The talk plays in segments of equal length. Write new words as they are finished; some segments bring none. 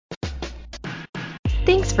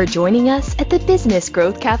Thanks for joining us at the Business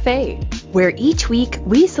Growth Cafe, where each week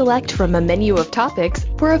we select from a menu of topics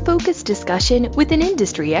for a focused discussion with an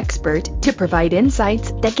industry expert to provide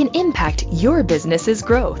insights that can impact your business's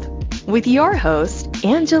growth. With your host,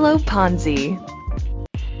 Angelo Ponzi.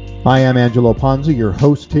 Hi, I'm Angelo Ponzi, your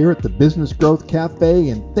host here at the Business Growth Cafe,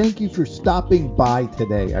 and thank you for stopping by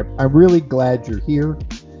today. I'm really glad you're here.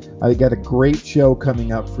 I got a great show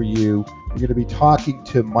coming up for you. We're going to be talking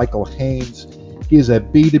to Michael Haynes. He is a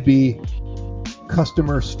B2B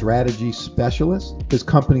customer strategy specialist. His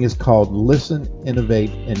company is called Listen, Innovate,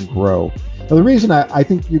 and Grow. Now, the reason I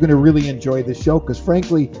think you're going to really enjoy this show, because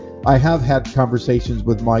frankly, I have had conversations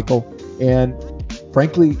with Michael, and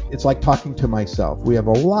frankly, it's like talking to myself. We have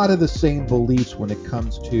a lot of the same beliefs when it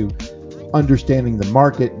comes to understanding the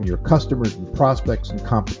market and your customers and prospects and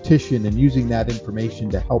competition, and using that information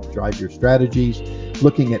to help drive your strategies,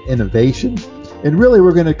 looking at innovation. And really,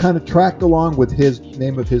 we're going to kind of track along with his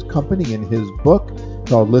name of his company and his book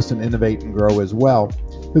called Listen, Innovate, and Grow as well.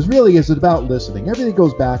 Because really, it's about listening. Everything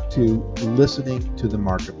goes back to listening to the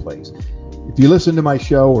marketplace. If you listen to my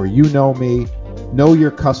show or you know me, know your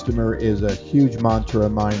customer is a huge mantra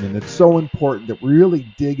of mine, and it's so important that we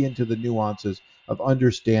really dig into the nuances of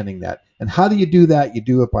understanding that. And how do you do that? You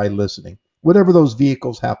do it by listening. Whatever those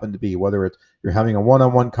vehicles happen to be, whether it's you're having a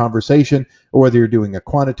one-on-one conversation or whether you're doing a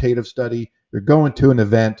quantitative study, you're going to an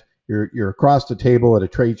event, you're across the table at a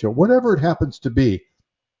trade show, whatever it happens to be,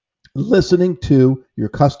 listening to your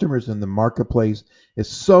customers in the marketplace is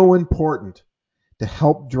so important to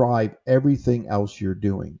help drive everything else you're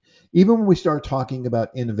doing. Even when we start talking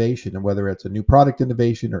about innovation, and whether it's a new product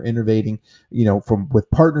innovation or innovating,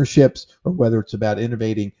 with partnerships, or whether it's about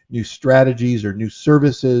innovating new strategies or new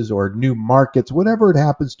services or new markets, whatever it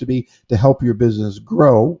happens to be to help your business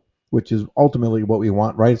grow, which is ultimately what we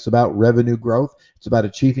want, right? It's about revenue growth. It's about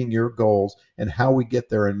achieving your goals and how we get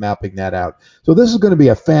there and mapping that out. So this is going to be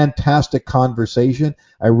a fantastic conversation.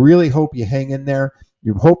 I really hope you hang in there.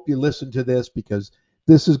 You hope you listen to this, because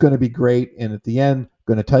this is going to be great. And at the end, I'm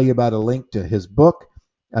going to tell you about a link to his book.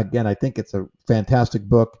 Again, I think it's a fantastic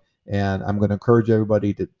book, and I'm going to encourage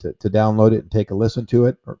everybody to download it and take a listen to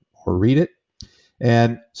it or read it.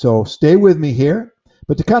 And so stay with me here.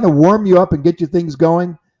 But to kind of warm you up and get your things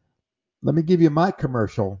going, let me give you my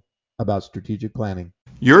commercial about strategic planning.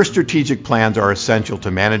 Your strategic plans are essential to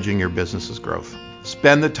managing your business's growth.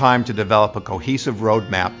 Spend the time to develop a cohesive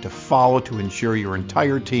roadmap to follow to ensure your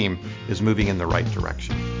entire team is moving in the right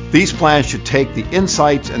direction. These plans should take the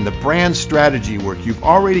insights and the brand strategy work you've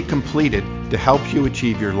already completed to help you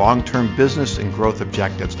achieve your long-term business and growth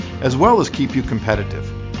objectives, as well as keep you competitive.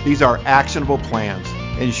 These are actionable plans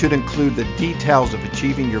and should include the details of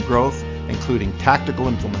achieving your growth, including tactical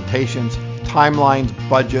implementations, timelines,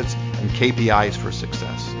 budgets, and KPIs for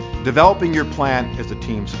success. Developing your plan is a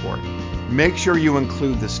team sport. Make sure you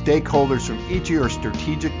include the stakeholders from each of your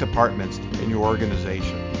strategic departments in your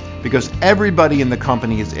organization, because everybody in the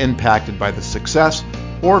company is impacted by the success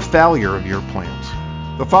or failure of your plans.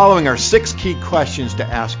 The following are 6 key questions to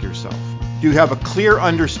ask yourself. Do you have a clear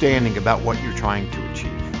understanding about what you're trying to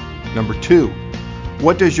achieve? Number 2,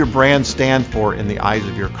 what does your brand stand for in the eyes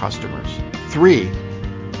of your customers? 3,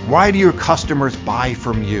 why do your customers buy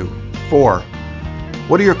from you? 4,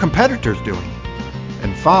 what are your competitors doing?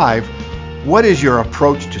 And 5, what is your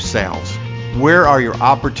approach to sales? Where are your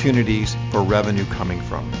opportunities for revenue coming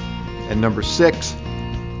from? And number 6,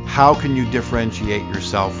 how can you differentiate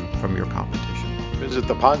yourself from your competition? Visit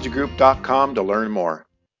theponzigroup.com to learn more.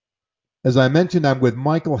 As I mentioned, I'm with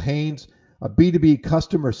Michael Haynes, a B2B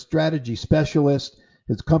customer strategy specialist.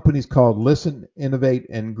 His company's called Listen, Innovate,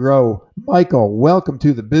 and Grow. Michael, welcome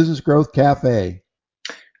to the Business Growth Cafe.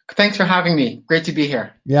 Thanks for having me. Great to be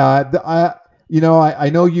here. Yeah, I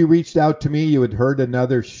know you reached out to me. You had heard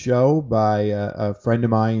another show by a friend of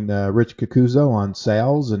mine, Rich Cacuzo, on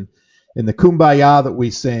sales and in the Kumbaya that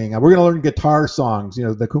we sing. We're going to learn guitar songs,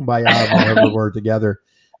 the Kumbaya whenever we're together.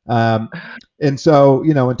 And so,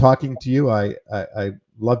 in talking to you, I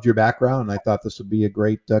loved your background, and I thought this would be a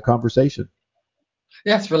great conversation.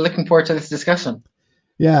 Yes, we're looking forward to this discussion.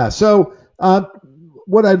 Yeah. So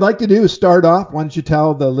what I'd like to do is start off. Why don't you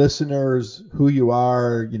tell the listeners who you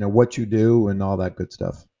are, what you do, and all that good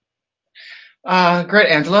stuff. Great,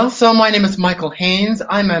 Angelo. So my name is Michael Haynes.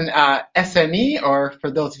 I'm an SME, or for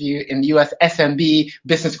those of you in the U.S., SMB,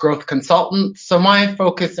 business growth consultant. So my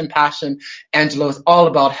focus and passion, Angelo, is all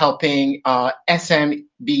about helping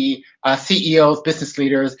SMB CEOs, business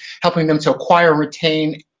leaders, helping them to acquire and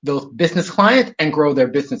retain those business clients and grow their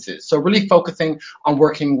businesses. So really focusing on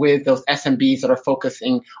working with those SMBs that are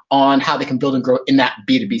focusing on how they can build and grow in that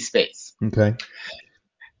B2B space. Okay.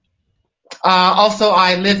 Also,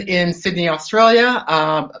 I live in Sydney, Australia,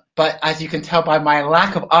 but as you can tell by my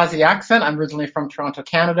lack of Aussie accent, I'm originally from Toronto,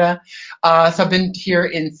 Canada. So I've been here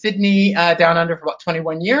in Sydney, down under for about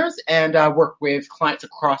 21 years, and work with clients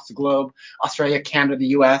across the globe: Australia, Canada, the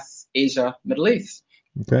US, Asia, Middle East.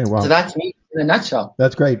 Okay, So well, that's me in a nutshell.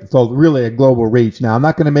 that's great. So really a global reach. Now, I'm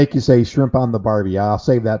not going to make you say shrimp on the Barbie. I'll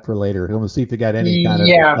save that for later. I'm going to see if you got any kind of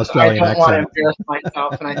Yeah, I Australian don't want to accent. embarrass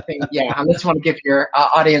myself, and I think, yeah, unless you want to give your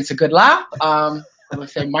audience a good laugh, I'm going to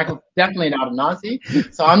say Michael's definitely not a Nazi,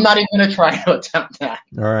 so I'm not even going to try to attempt that.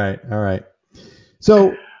 All right, all right.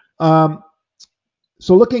 So, um,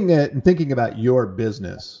 so looking at and thinking about your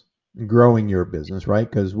business, growing your business, right?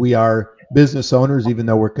 Because we are business owners, even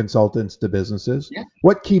though we're consultants to businesses. Yeah.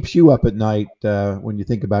 What keeps you up at night when you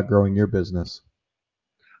think about growing your business?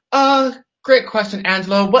 Great question,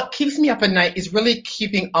 Angelo. What keeps me up at night is really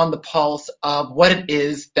keeping on the pulse of what it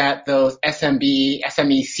is that those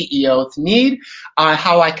SME CEOs need,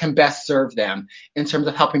 how I can best serve them in terms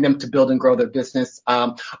of helping them to build and grow their business.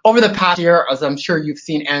 Over the past year, as I'm sure you've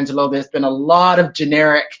seen, Angelo, there's been a lot of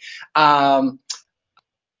generic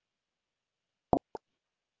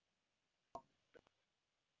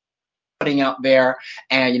putting out there,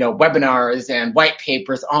 and webinars and white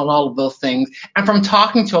papers on all of those things. And from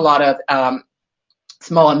talking to a lot of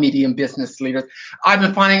small and medium business leaders, I've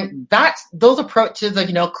been finding that those approaches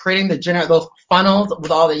of creating those funnels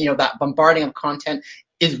with all the that bombarding of content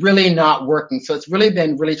is really not working. So it's really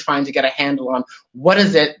been trying to get a handle on what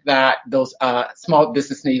is it that those small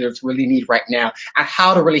business leaders really need right now, and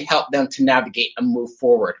how to really help them to navigate and move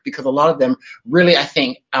forward. Because a lot of them really, I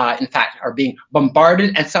think, in fact, are being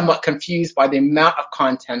bombarded and somewhat confused by the amount of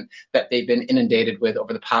content that they've been inundated with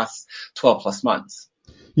over the past 12 plus months.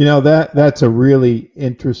 That's a really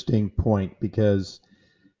interesting point because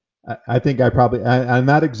I think I'm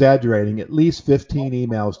not exaggerating, at least 15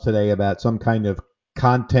 emails today about some kind of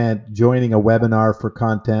content, joining a webinar for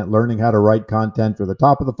content, learning how to write content for the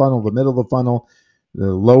top of the funnel, the middle of the funnel, the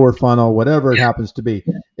lower funnel, whatever it happens to be.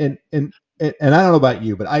 And I don't know about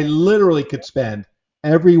you, but I literally could spend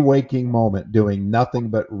every waking moment doing nothing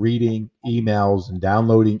but reading emails and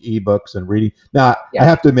downloading ebooks and reading. Now, I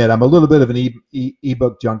have to admit, I'm a little bit of an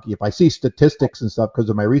ebook junkie. If I see statistics and stuff because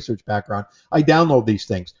of my research background, I download these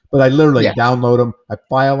things. But I literally download them, I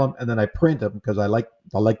file them, and then I print them because I like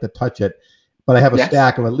to touch it. But I have a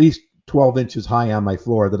stack of at least 12 inches high on my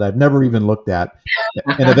floor that I've never even looked at.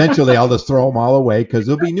 And eventually I'll just throw them all away because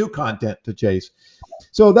there'll be new content to chase.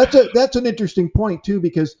 So that's an interesting point too,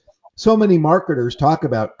 because so many marketers talk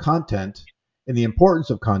about content and the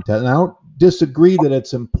importance of content. And I don't disagree that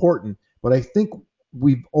it's important, but I think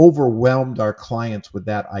we've overwhelmed our clients with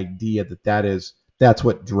that idea that's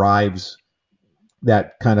what drives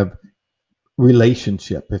that kind of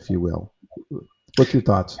relationship, if you will. What's your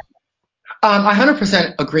thoughts? I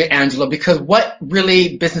 100% agree, Angelo, because what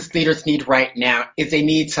really business leaders need right now is they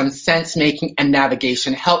need some sense making and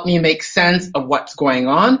navigation. Help me make sense of what's going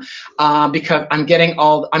on, because I'm doing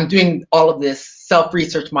all of this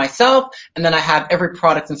self-research myself, and then I have every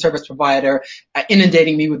product and service provider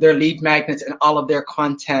inundating me with their lead magnets and all of their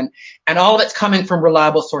content, and all of it's coming from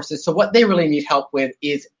reliable sources. So what they really need help with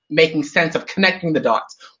is making sense of connecting the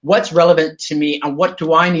dots. What's relevant to me and what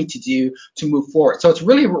do I need to do to move forward? So it's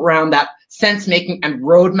really around that sense making and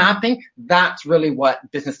road mapping. That's really what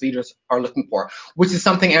business leaders are looking for, which is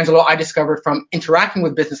something, Angelo, I discovered from interacting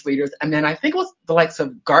with business leaders. And then I think it was the likes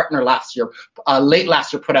of Gartner late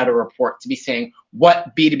last year, put out a report to be saying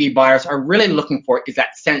what B2B buyers are really looking for is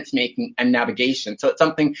that sense making and navigation. So it's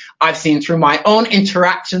something I've seen through my own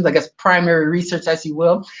interactions, I guess primary research, as you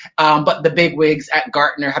will. But the big wigs at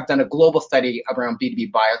Gartner have done a global study around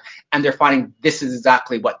B2B buyers, and they're finding this is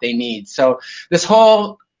exactly what they need. So this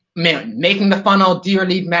whole making the funnel, do your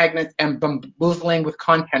lead magnets, and bamboozling with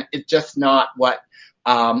content is just not what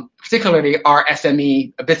particularly our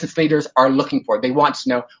SME business leaders are looking for. They want to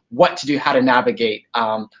know what to do, how to navigate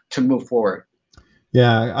to move forward.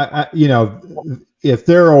 Yeah, if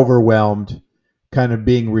they're overwhelmed, kind of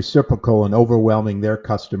being reciprocal and overwhelming their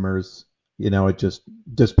customers, it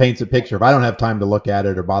just paints a picture. If I don't have time to look at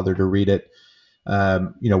it or bother to read it,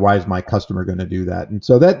 why is my customer going to do that? And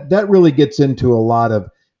so that really gets into a lot of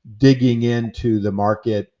digging into the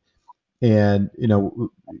market. And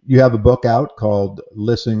you have a book out called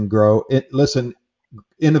Listen,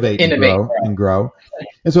 Innovate and Grow.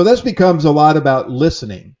 And so this becomes a lot about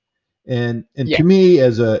listening. And to me,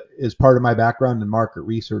 as part of my background in market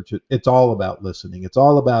research, it's all about listening. It's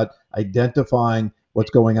all about identifying what's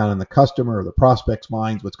going on in the customer or the prospect's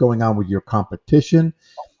minds, what's going on with your competition,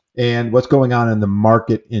 and what's going on in the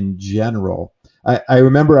market in general. I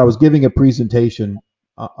remember I was giving a presentation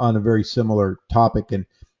on a very similar topic. And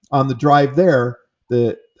on the drive there,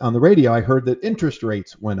 on the radio, I heard that interest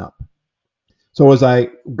rates went up. So as I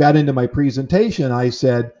got into my presentation, I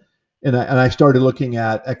said, and I started looking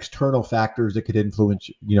at external factors that could influence,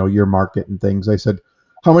 your market and things. I said,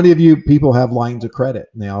 how many of you people have lines of credit?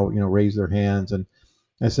 And they all, raise their hands. And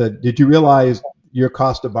I said, did you realize your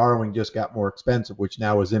cost of borrowing just got more expensive, which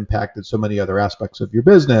now has impacted so many other aspects of your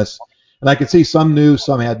business? And I could see some knew,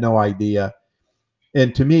 some had no idea.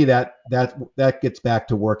 And to me, that gets back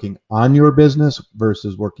to working on your business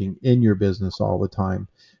versus working in your business all the time.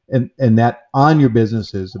 And that on your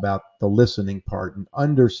business is about the listening part and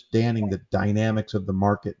understanding the dynamics of the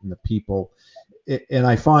market and the people. And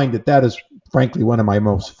I find that is frankly one of my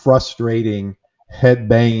most frustrating,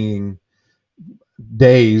 head-banging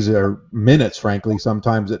days or minutes, frankly,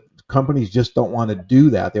 sometimes, that companies just don't want to do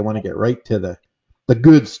that. They want to get right to the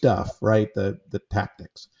good stuff, right? The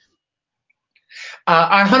tactics.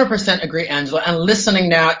 I 100% agree, Angela. And listening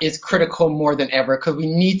now is critical more than ever because we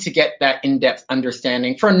need to get that in-depth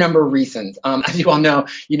understanding for a number of reasons. As you all know,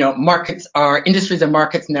 industries and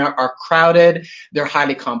markets now are crowded. They're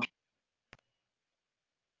highly complex.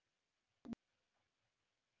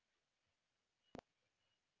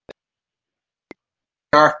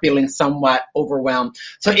 Are feeling somewhat overwhelmed.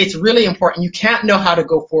 So it's really important. You can't know how to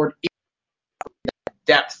go forward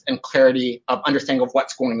depth and clarity of understanding of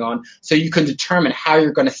what's going on, so you can determine how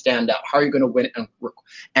you're going to stand out, how you're going to win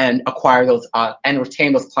and acquire those and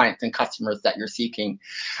retain those clients and customers that you're seeking.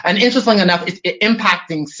 And interestingly enough, it's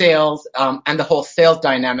impacting sales and the whole sales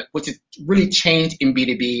dynamic, which has really changed in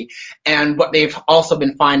B2B. And what they've also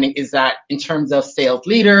been finding is that in terms of sales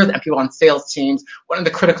leaders and people on sales teams, one of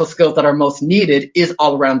the critical skills that are most needed is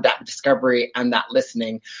all around that discovery and that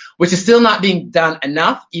listening, which is still not being done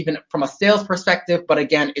enough, even from a sales perspective. But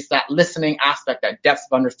again, it's that listening aspect, that depth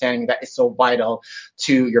of understanding that is so vital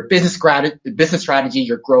to your business strategy,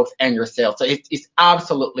 your growth, and your sales. So it's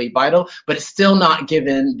absolutely vital, but it's still not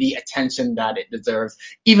given the attention that it deserves,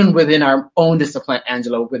 even within our own discipline,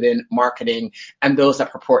 Angela, within marketing and those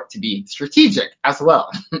that purport to be strategic as well.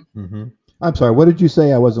 Mm-hmm. I'm sorry, what did you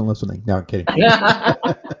say? I wasn't listening. No, I'm kidding.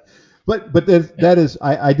 But that is,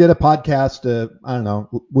 I did a podcast, I don't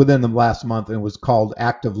know, within the last month, and it was called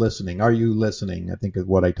Active Listening. Are you listening? I think is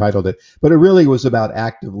what I titled it. But it really was about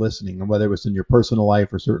active listening, and whether it was in your personal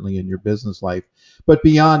life or certainly in your business life. But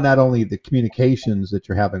beyond not only the communications that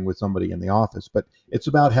you're having with somebody in the office, but it's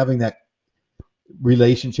about having that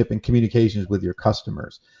relationship and communications with your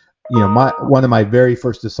customers. One of my very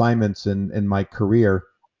first assignments in my career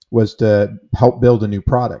was to help build a new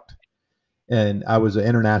product. And I was an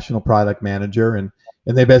international product manager, and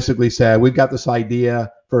they basically said, we've got this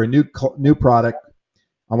idea for a new product.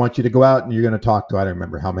 I want you to go out and you're going to talk to, I don't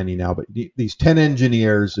remember how many now, but these 10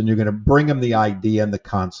 engineers, and you're going to bring them the idea and the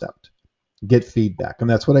concept, get feedback. And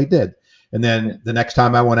that's what I did. And then the next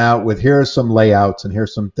time I went out with, here's some layouts and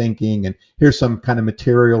here's some thinking and here's some kind of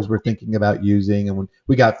materials we're thinking about using. And when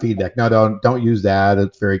we got feedback, no, don't use that.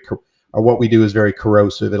 It's or what we do is very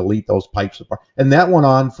corrosive. It'll eat those pipes apart. And that went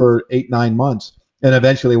on for 8-9 months. And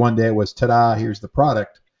eventually one day it was, ta-da, here's the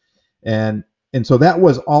product. And so that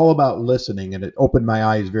was all about listening. And it opened my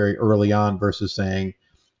eyes very early on versus saying,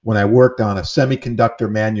 when I worked on a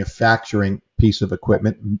semiconductor manufacturing piece of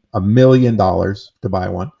equipment, $1 million to buy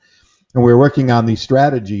one. And we were working on these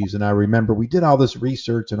strategies. And I remember we did all this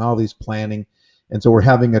research and all these planning. And so we're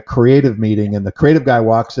having a creative meeting, and the creative guy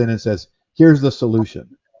walks in and says, here's the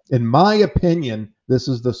solution. In my opinion, this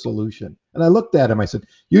is the solution. And I looked at him. I said,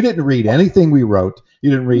 you didn't read anything we wrote. You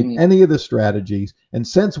didn't read any of the strategies. And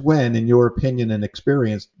since when, in your opinion and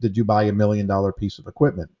experience, did you buy $1 million piece of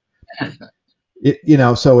equipment?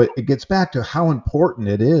 So it gets back to how important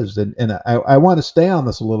it is. And I want to stay on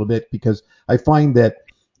this a little bit because I find that,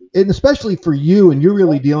 and especially for you, and you're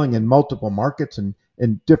really dealing in multiple markets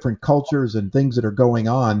and different cultures and things that are going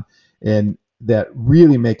on, and that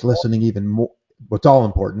really make listening even more. It's all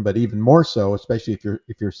important, but even more so, especially if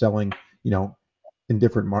you're selling, in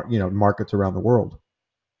different markets around the world.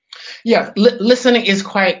 Yeah, listening is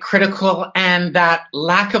quite critical, and that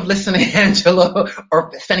lack of listening, Angelo,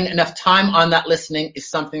 or spending enough time on that listening is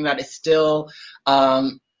something that is still,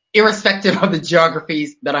 irrespective of the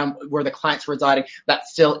geographies where the client's residing, that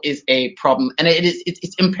still is a problem. And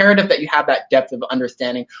it's imperative that you have that depth of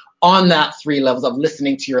understanding on that 3 levels of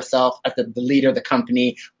listening to yourself as the leader of the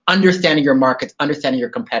company, understanding your markets, understanding your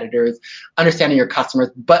competitors, understanding your customers.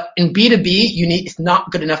 But in B2B, it's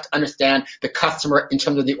not good enough to understand the customer in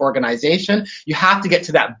terms of the organization. You have to get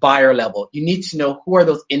to that buyer level. You need to know who are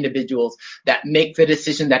those individuals that make the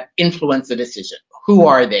decision, that influence the decision. Who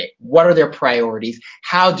are they? What are their priorities?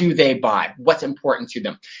 How do they buy? What's important to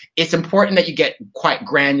them? It's important that you get quite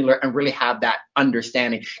granular and really have that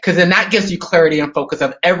understanding, because then that gives you clarity and focus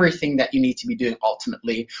of everything that you need to be doing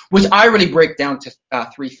ultimately, which I really break down to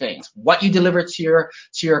three things: what you deliver to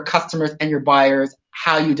your customers and your buyers,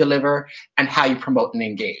 how you deliver, and how you promote and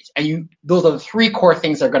engage. And those are the three core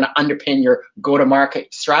things that are going to underpin your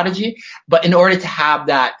go-to-market strategy. But in order to have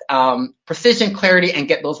that precision, clarity, and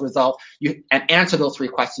get those results, and answer those three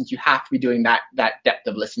questions, you have to be doing that depth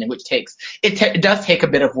of listening, which it does take a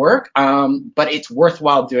bit of work, but it's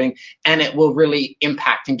worthwhile doing, and it will really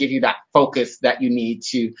impact and give you that focus that you need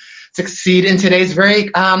to succeed in today's very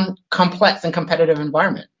complex and competitive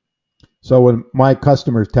environment. So when my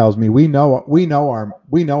customers tells me we know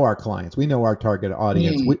our clients, we know our target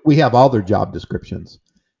audience, we have all their job descriptions,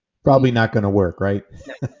 probably not going to work, right?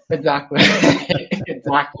 Exactly.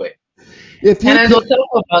 Exactly. And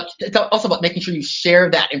it's also about making sure you share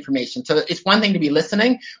that information. So it's one thing to be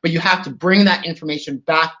listening, but you have to bring that information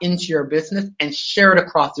back into your business and share it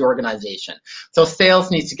across the organization. So sales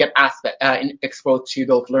needs to get exposed to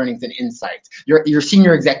those learnings and insights. Your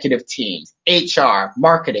senior executive teams, HR,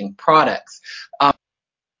 marketing, products.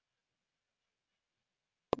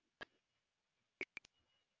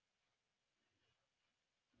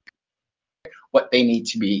 What they need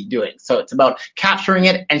to be doing. So it's about capturing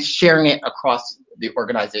it and sharing it across the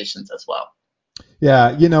organizations as well.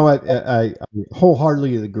 Yeah, you know what? I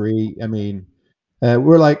wholeheartedly agree. I mean,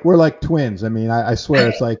 we're like twins. I mean, I swear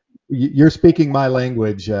it's like you're speaking my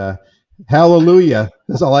language. Hallelujah.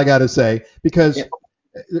 That's all I got to say. Because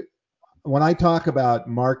when I talk about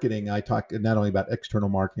marketing, I talk not only about external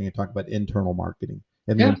marketing, I talk about internal marketing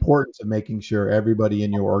and the importance of making sure everybody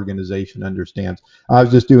in your organization understands. I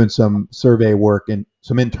was just doing some survey work and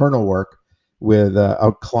some internal work with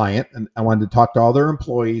a client, and I wanted to talk to all their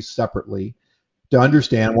employees separately to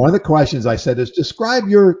understand. One of the questions I said is, describe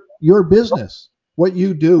your business, what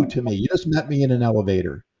you do to me. You just met me in an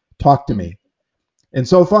elevator. Talk to me. And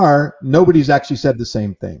so far, nobody's actually said the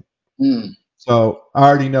same thing. So I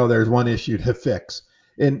already know there's one issue to fix.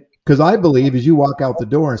 And because I believe as you walk out the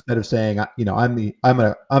door, instead of saying, I'm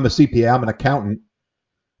a CPA, I'm an accountant,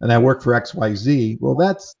 and I work for XYZ, well,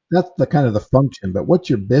 that's the kind of the function. But what's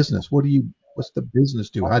your business? What's the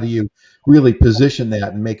business do? How do you really position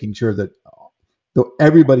that and making sure that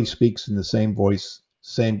everybody speaks in the same voice,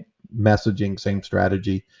 same messaging, same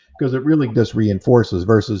strategy? Because it really just reinforces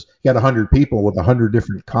versus you got 100 people with 100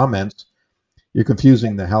 different comments. You're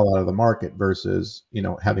confusing the hell out of the market versus,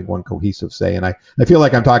 having one cohesive say. And I feel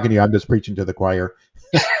like I'm talking to you. I'm just preaching to the choir.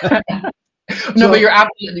 No, but you're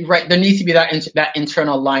absolutely right. There needs to be that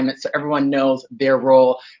internal alignment so everyone knows their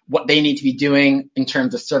role, what they need to be doing in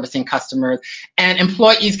terms of servicing customers. And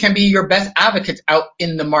employees can be your best advocates out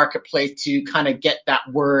in the marketplace to kind of get that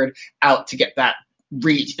word out, to get that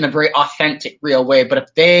reach in a very authentic, real way. But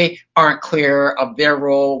if they aren't clear of their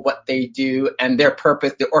role, what they do, and their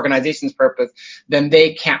purpose, the organization's purpose, then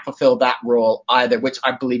they can't fulfill that role either, which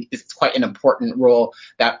I believe is quite an important role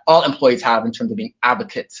that all employees have in terms of being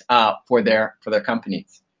advocates for their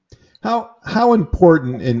companies. How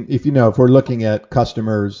important, and if we're looking at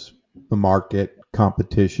customers, the market,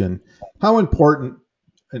 competition, how important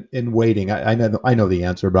in weighting? I know the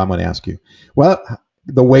answer, but I'm going to ask you. Well,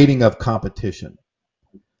 the weighting of competition.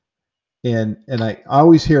 And I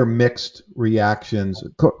always hear mixed reactions.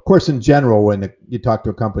 Of course, in general, when you talk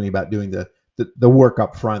to a company about doing the work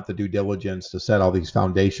up front, the due diligence to set all these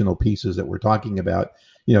foundational pieces that we're talking about,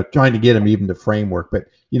 trying to get them even to framework. But,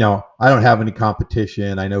 I don't have any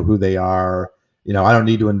competition. I know who they are. I don't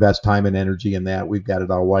need to invest time and energy in that. We've got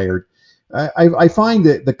it all wired. I find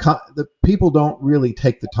that the people don't really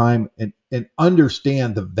take the time and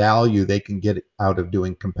understand the value they can get out of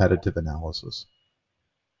doing competitive analysis.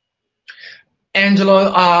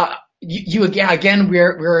 Angelo, you again,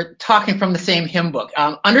 we're talking from the same hymn book.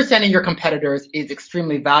 Understanding your competitors is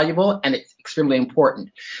extremely valuable and it's extremely important.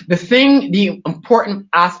 The important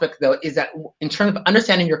aspect though is that in terms of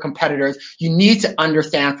understanding your competitors, you need to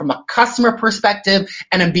understand from a customer perspective,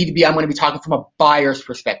 and in B2B, I'm going to be talking from a buyer's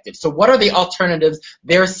perspective. So what are the alternatives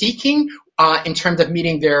they're seeking in terms of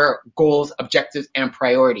meeting their goals, objectives, and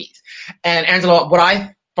priorities? And Angelo, what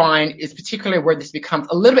I find is particularly where this becomes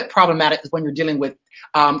a little bit problematic is when you're dealing with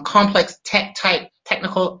complex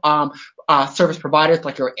technical service providers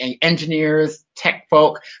like your engineers, tech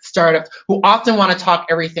folk, startups, who often want to talk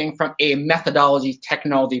everything from a methodology,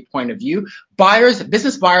 technology point of view.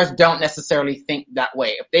 Business buyers don't necessarily think that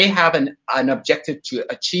way. If they have an objective to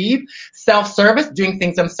achieve, self-service, doing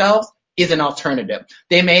things themselves, is an alternative.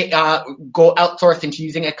 They may go outsourcing to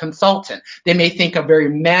using a consultant. They may think of very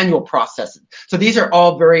manual processes. So these are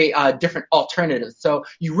all very different alternatives. So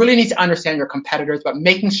you really need to understand your competitors, but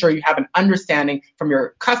making sure you have an understanding from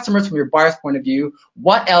your customers, from your buyers' point of view,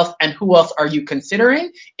 what else and who else are you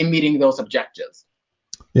considering in meeting those objectives.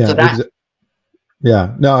 Yeah, So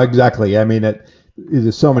yeah, no, exactly. I mean, it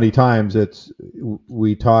is so many times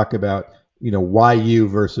we talk about, why you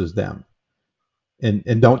versus them,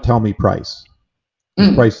 and don't tell me price.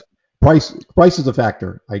 'Cause price is a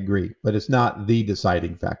factor. I agree, but it's not the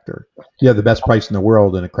deciding factor. You have the best price in the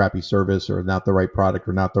world and a crappy service, or not the right product,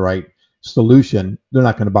 or not the right solution. They're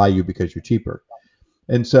not going to buy you because you're cheaper.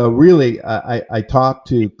 And so really, I talk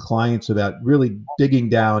to clients about really digging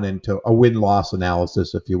down into a win-loss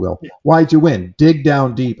analysis, if you will. Why'd you win? Dig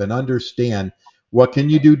down deep and understand, what can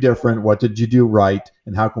you do different? What did you do right?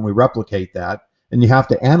 And how can we replicate that? And you have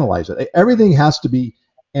to analyze it. Everything has to be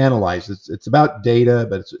analyzed. It's about data,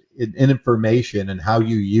 but it's in information and how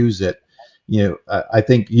you use it. I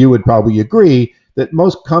think you would probably agree that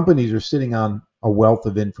most companies are sitting on a wealth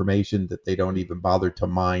of information that they don't even bother to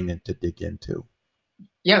mine and to dig into.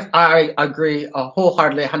 Yes, I agree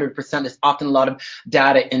wholeheartedly, 100%. There's often a lot of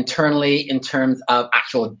data internally in terms of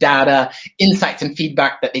actual data, insights, and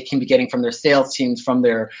feedback that they can be getting from their sales teams, from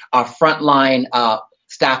their frontline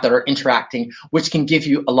staff that are interacting, which can give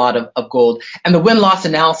you a lot of gold. And the win-loss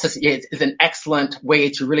analysis is an excellent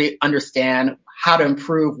way to really understand how to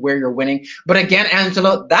improve where you're winning. But again,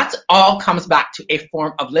 Angelo, that's all comes back to a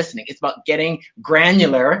form of listening. It's about getting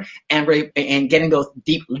granular and getting those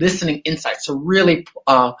deep listening insights to really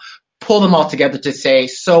pull them all together to say,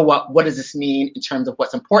 so what does this mean in terms of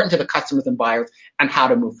what's important to the customers and buyers and how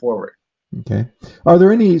to move forward? Okay. Are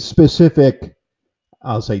there any specific,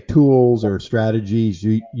 I'll say, tools or strategies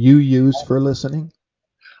you use for listening?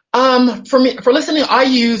 For me, for listening, I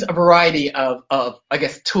use a variety of, I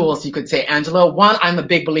guess, tools, you could say, Angelo. One, I'm a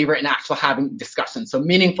big believer in actual having discussions. So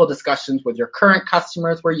meaningful discussions with your current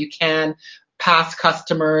customers where you can, past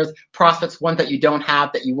customers, prospects, ones that you don't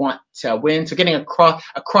have that you want to win. So getting a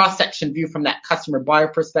cross-section view from that customer buyer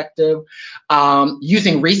perspective,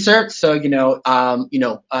 using research. So,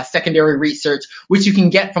 secondary research, which you can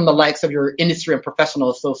get from the likes of your industry and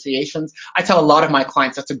professional associations. I tell a lot of my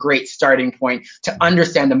clients that's a great starting point to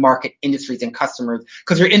understand the market, industries, and customers,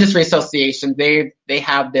 because your industry association, they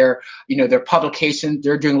have their publications.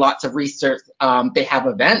 They're doing lots of research. They have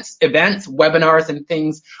events, webinars, and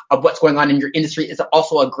things of what's going on in your industry is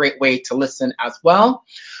also a great way to listen as well.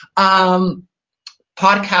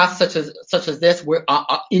 Podcasts such as this, where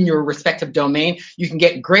in your respective domain, you can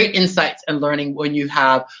get great insights and learning when you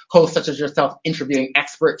have hosts such as yourself interviewing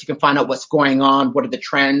experts. You can find out what's going on, what are the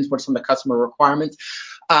trends, what are some of the customer requirements.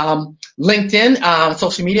 LinkedIn,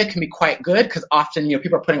 social media can be quite good because often,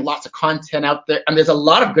 people are putting lots of content out there, and there's a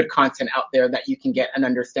lot of good content out there that you can get an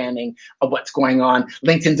understanding of what's going on.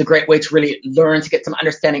 LinkedIn's a great way to really learn, to get some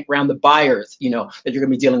understanding around the buyers, that you're going to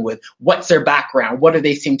be dealing with. What's their background? What do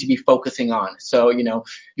they seem to be focusing on? So,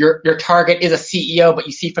 your target is a CEO, but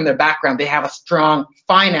you see from their background, they have a strong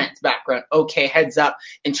finance background. Okay, heads up,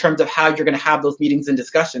 in terms of how you're going to have those meetings and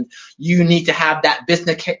discussions, you need to have that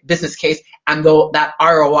business case and that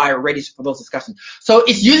ROI ready for those discussions. So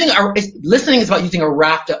listening is about using a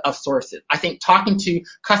raft of sources. I think talking to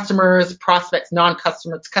customers, prospects,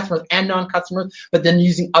 non-customers, customers and non-customers, but then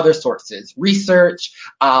using other sources, research,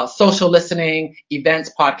 social listening,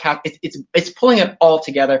 events, podcasts. It's pulling it all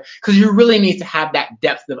together because you really need to have that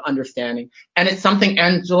depth of understanding. And it's something,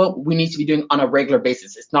 Angelo, we need to be doing on a regular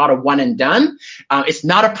basis. It's not a one and done. It's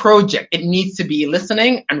not a project. It needs to be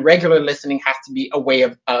listening, and regular listening has to be a way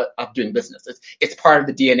of doing business. It's part of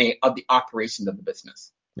the DNA of the operation of the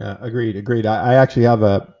business. Yeah, agreed. I actually have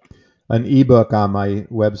an ebook on my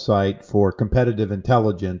website for competitive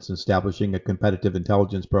intelligence, establishing a competitive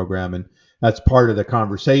intelligence program, and that's part of the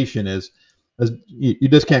conversation is you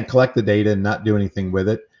just can't collect the data and not do anything with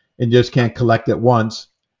it, and just can't collect it once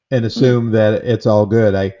and assume that it's all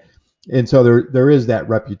good. And so there is that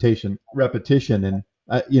repetition, and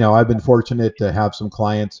I've been fortunate to have some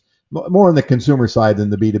clients more on the consumer side than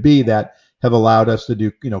the B2B that have allowed us to do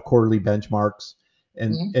quarterly benchmarks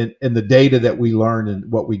and the data that we learned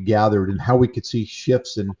and what we gathered and how we could see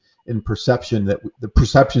shifts in perception, that the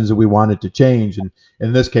perceptions that we wanted to change. And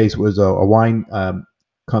in this case was a wine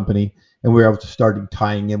company, and we were able to start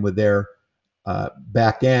tying in with their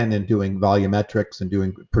back end and doing volumetrics and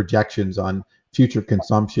doing projections on future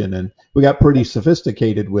consumption, and we got pretty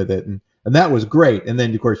sophisticated with it, and that was great. And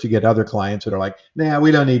then of course you get other clients that are like, nah,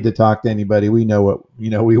 we don't need to talk to anybody, we know what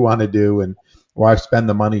we want to do, and why spend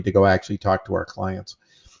the money to go actually talk to our clients.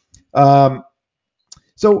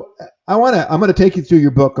 So I'm going to take you through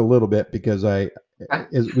your book a little bit because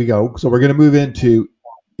as we go. So we're going to move into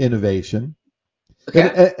innovation.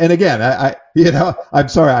 Okay. And again, I'm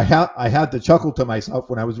sorry, I had to chuckle to myself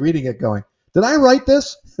when I was reading it, going, "Did I write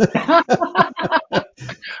this?"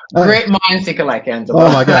 Great minds think alike, Angelo.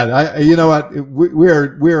 Oh my God! You know what? We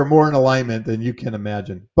are more in alignment than you can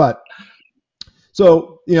imagine. But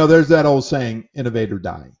so there's that old saying, "Innovate or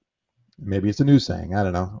die." Maybe it's a new saying, I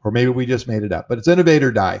don't know, or maybe we just made it up. But it's innovate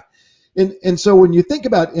or die. And so when you think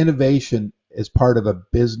about innovation as part of a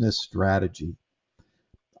business strategy,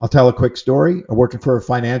 I'll tell a quick story. I'm working for a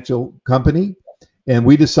financial company, and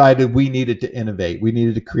we decided we needed to innovate. We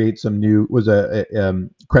needed to create some new, it was a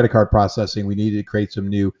credit card processing. We needed to create some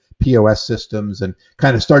new POS systems and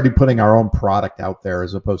kind of started putting our own product out there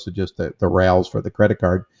as opposed to just the rails for the credit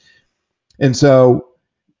card. And so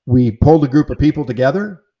we pulled a group of people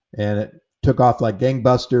together, and it took off like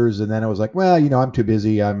gangbusters. And then I was like, well, I'm too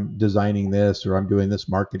busy. I'm designing this, or I'm doing this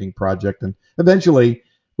marketing project. And eventually,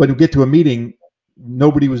 when we get to a meeting,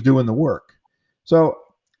 nobody was doing the work. So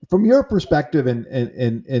from your perspective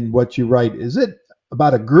and what you write, is it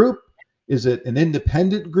about a group? Is it an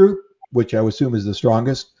independent group, which I would assume is the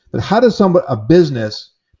strongest? But how does a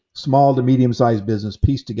business, small to medium-sized business,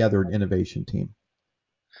 piece together an innovation team?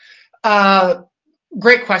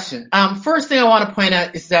 Great question. First thing I want to point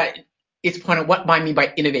out is that it's point out what I mean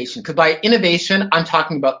by innovation. Because by innovation, I'm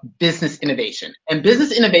talking about business innovation. And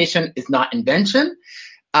business innovation is not invention.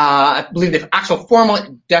 I believe the actual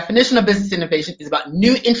formal definition of business innovation is about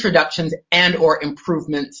new introductions and or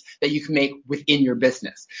improvements that you can make within your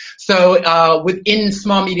business. So within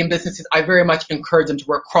small, medium businesses, I very much encourage them to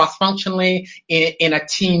work cross-functionally in a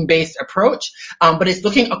team-based approach, but it's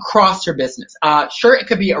looking across your business. Sure, it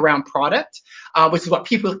could be around product, which is what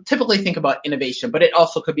people typically think about innovation, but it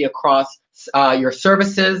also could be across your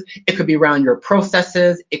services. It could be around your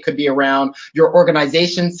processes. It could be around your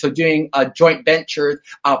organization. So doing joint ventures,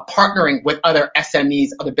 partnering with other SMEs,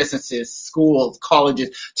 other businesses, schools,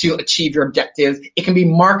 colleges to achieve your objectives. It can be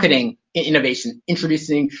marketing innovation,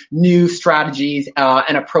 introducing new strategies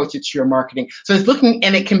and approaches to your marketing. So it's looking,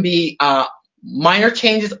 and it can be minor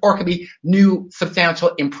changes or it could be new substantial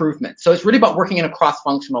improvements. So it's really about working in a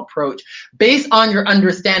cross-functional approach based on your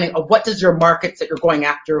understanding of what does your markets that you're going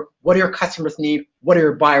after, what do your customers need, what do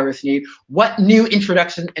your buyers need, what new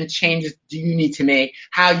introductions and changes do you need to make,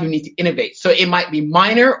 how you need to innovate. So it might be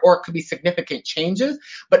minor or it could be significant changes,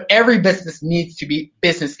 but every business needs to be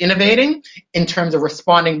business innovating in terms of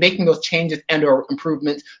responding, making those changes and or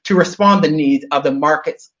improvements to respond to the needs of the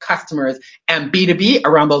markets, customers, and B2B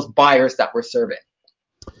around those buyers that we're serving.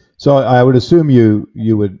 So I would assume you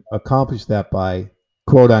would accomplish that by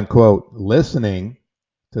quote unquote listening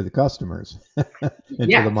to the customers and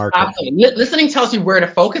to the market. Absolutely. Listening tells you where to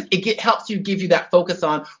focus. It helps you give you that focus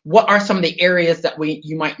on what are some of the areas that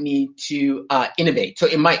you might need to innovate. So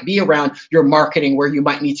it might be around your marketing where you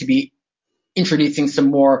might need to be introducing some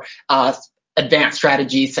more advanced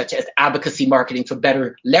strategies such as advocacy marketing, so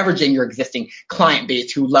better leveraging your existing client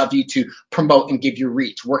base who love you to promote and give you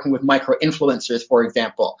reach, working with micro influencers, for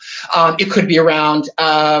example. It could be around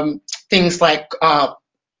things like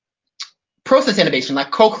process innovation,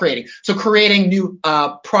 like co-creating. So creating new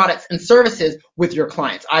products and services with your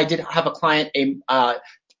clients. I did have a client, a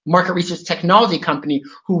market research technology company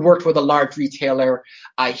who worked with a large retailer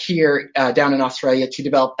here down in Australia to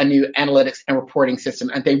develop a new analytics and reporting system.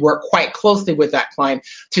 And they worked quite closely with that client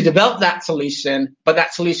to develop that solution, but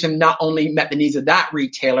that solution not only met the needs of that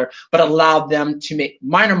retailer, but allowed them to make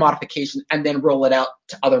minor modifications and then roll it out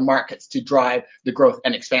to other markets to drive the growth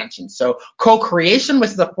and expansion. So co-creation,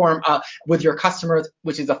 which is a form with your customers,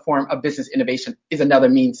 which is a form of business innovation, is another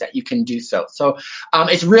means that you can do so. So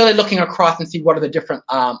it's really looking across and see what are the different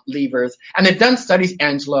levers. And they've done studies,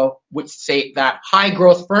 Angelo, which say that high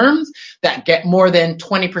growth firms that get more than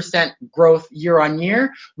 20% growth year on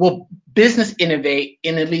year will business innovate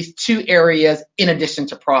in at least two areas in addition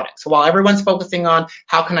to products. So while everyone's focusing on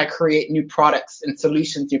how can I create new products and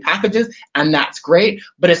solutions, new packages, and that's great,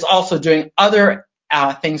 but it's also doing other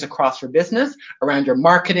things across your business around your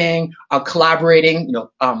marketing, collaborating,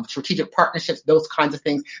 strategic partnerships, those kinds of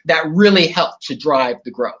things that really help to drive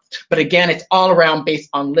the growth. But again, it's all around based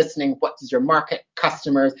on listening. What does your market,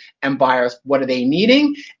 customers, and buyers, what are they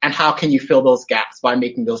needing? And how can you fill those gaps by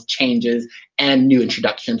making those changes and new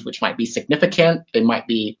introductions, which might be significant, they might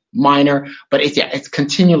be minor, but it's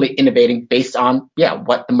continually innovating based on,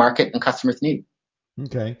 what the market and customers need.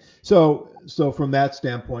 Okay. So from that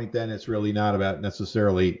standpoint, then it's really not about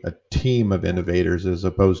necessarily a team of innovators as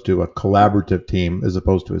opposed to a collaborative team, as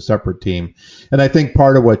opposed to a separate team. And I think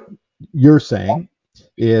part of what you're saying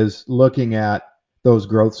is looking at those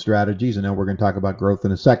growth strategies. I know we're going to talk about growth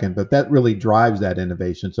in a second, but that really drives that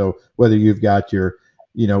innovation. So whether you've got your,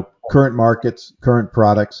 current markets, current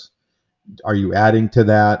products, are you adding to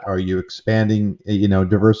that? Are you expanding,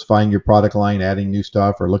 diversifying your product line, adding new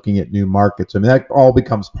stuff, or looking at new markets? I mean, that all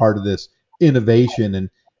becomes part of this innovation. And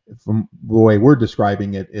from the way we're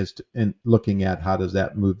describing it is in looking at how does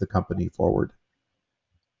that move the company forward.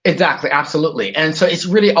 Exactly, absolutely. And so it's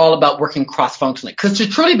really all about working cross-functionally, because to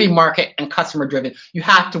truly be market and customer driven, you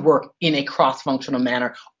have to work in a cross-functional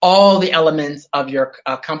manner. All the elements of your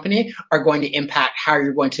company are going to impact how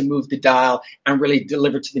you're going to move the dial and really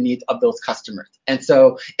deliver to the needs of those customers. And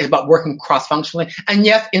so it's about working cross-functionally. And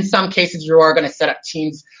yes, in some cases, you are going to set up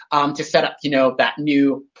teams to set up, that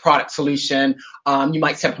new product solution. You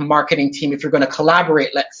might set up a marketing team if you're going to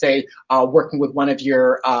collaborate, let's say, working with one of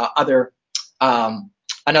your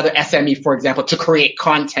another SME, for example, to create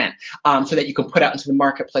content so that you can put out into the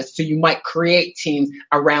marketplace. So you might create teams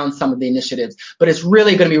around some of the initiatives, but it's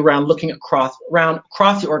really going to be around looking across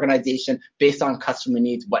the organization based on customer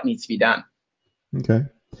needs, what needs to be done. Okay.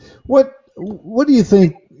 What do you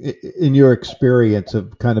think, in your experience,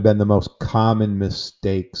 have kind of been the most common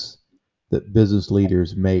mistakes that business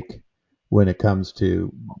leaders make when it comes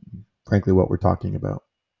to, frankly, what we're talking about,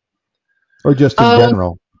 or just in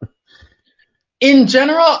general? In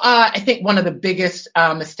general, I think one of the biggest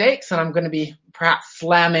mistakes, and I'm going to be perhaps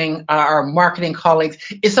slamming our marketing colleagues,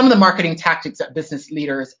 is some of the marketing tactics that business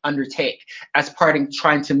leaders undertake as part of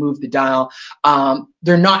trying to move the dial.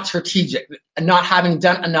 They're not strategic, not having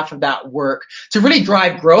done enough of that work. To really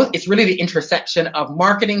drive growth, it's really the intersection of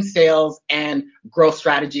marketing, sales, and growth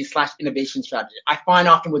strategy / innovation strategy. I find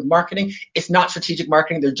often with marketing, it's not strategic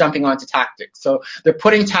marketing. They're jumping onto tactics. So they're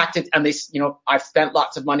putting tactics, and I've spent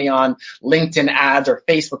lots of money on LinkedIn ads or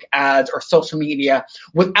Facebook ads or social media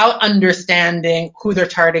without understanding who they're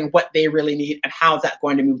targeting, what they really need, and how is that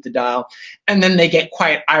going to move the dial. And then they get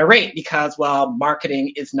quite irate because,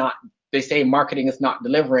 marketing is not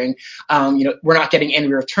delivering. We're not getting any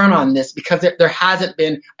return on this because there hasn't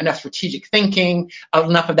been enough strategic thinking,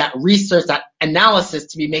 enough of that research, that analysis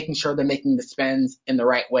to be making sure they're making the spends in the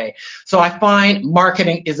right way. So I find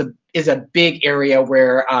marketing is a big area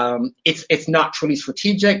where it's not truly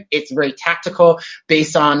strategic. It's very tactical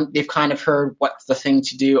based on they've kind of heard what's the thing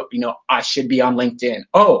to do. I should be on LinkedIn.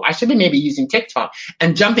 Oh, I should be maybe using TikTok,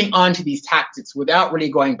 and jumping onto these tactics without really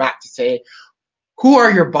going back to say, who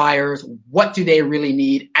are your buyers? What do they really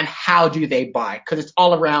need? And how do they buy? Because it's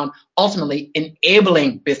all around ultimately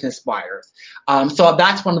enabling business buyers. So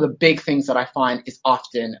that's one of the big things that I find is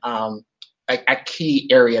often a key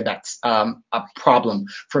area that's a problem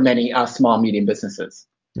for many small, medium businesses.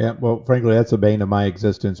 Yeah, well, frankly, that's a bane of my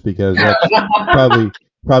existence because that's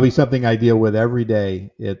probably something I deal with every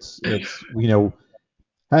day. It's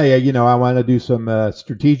hey, I want to do some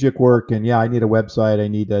strategic work, and I need a website, I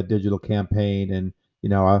need a digital campaign, and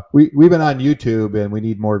we've been on YouTube, and we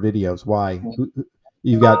need more videos. Why?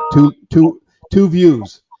 You've got two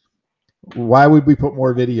views. Why would we put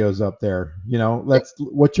more videos up there?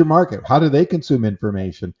 What's your market? How do they consume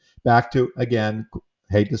information? Back to, again,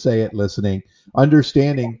 hate to say it, listening,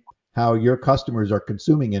 understanding how your customers are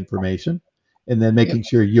consuming information, and then making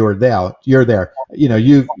sure you're there.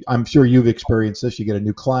 I'm sure you've experienced this. You get a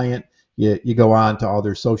new client, you go on to all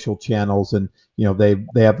their social channels, and they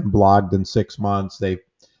haven't blogged in 6 months.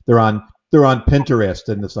 They're on Pinterest,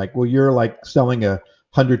 and it's like, well, you're like selling a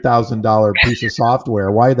 $100,000 piece of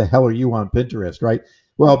software. Why the hell are you on Pinterest, right?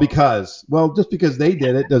 Well, just because they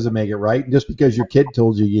did it doesn't make it right. And just because your kid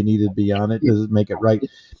told you needed to be on it doesn't make it right.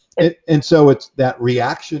 And so it's that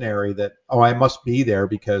reactionary that, I must be there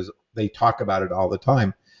because they talk about it all the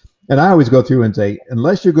time. And I always go through and say,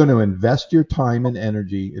 unless you're going to invest your time and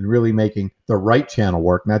energy in really making the right channel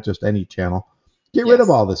work, not just any channel, get rid of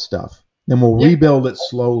all this stuff. And we'll rebuild it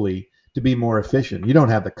slowly to be more efficient. You don't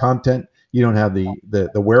have the content. You don't have the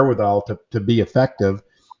wherewithal to be effective.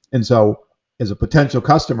 And so as a potential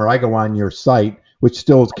customer, I go on your site, which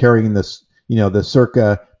still is carrying this, the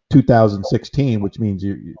circa 2016, which means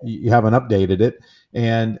you haven't updated it.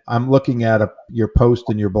 And I'm looking at your post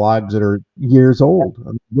and your blogs that are years old.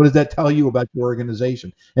 What does that tell you about your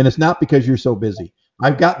organization? And it's not because you're so busy.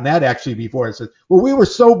 I've gotten that actually before. It says, well, we were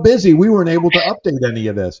so busy, we weren't able to update any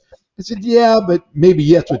of this. I said, yeah, but maybe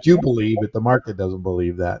that's what you believe, but the market doesn't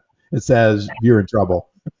believe that. It says you're in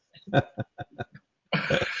trouble.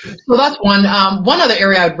 So that's one. One other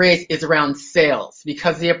area I'd raise is around sales,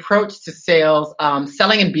 because the approach to sales,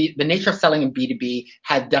 the nature of selling in B2B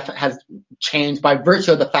has changed by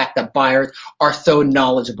virtue of the fact that buyers are so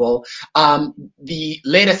knowledgeable. The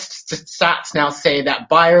latest stats now say that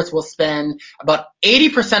buyers will spend about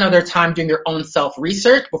 80% of their time doing their own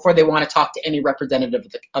self-research before they want to talk to any representative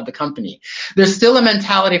of the company. There's still a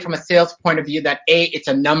mentality from a sales point of view that it's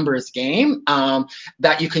a numbers game,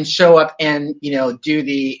 that you can show up and do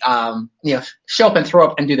the show up and throw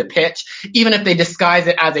up and do the pitch, even if they disguise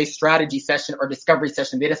it as a strategy session or discovery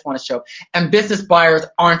session. They just want to show up. And business buyers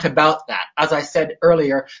aren't about that. As I said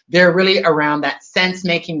earlier, they're really around that sense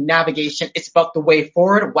making navigation. It's about the way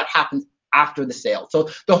forward, what happens after the sale. So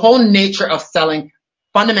the whole nature of selling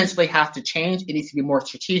fundamentally has to change. It needs to be more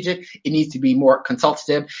strategic. It needs to be more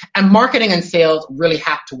consultative. And marketing and sales really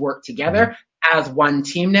have to work together as one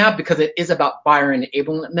team now, because it is about buyer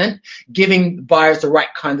enablement, giving buyers the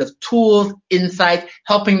right kinds of tools, insights,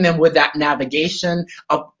 helping them with that navigation,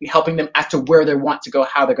 of helping them as to where they want to go,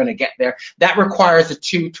 how they're going to get there. That requires the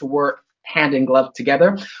two to work hand in glove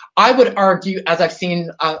together. I would argue, as I've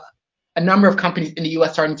seen a number of companies in the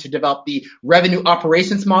US starting to develop the revenue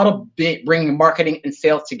operations model, bringing marketing and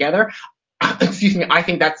sales together. Excuse me, I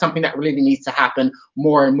think that's something that really needs to happen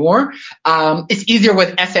more and more. It's easier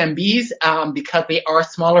with SMBs because they are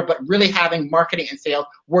smaller, but really having marketing and sales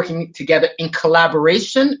working together in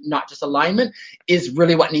collaboration, not just alignment, is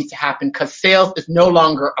really what needs to happen, because sales is no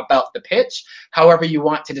longer about the pitch. However you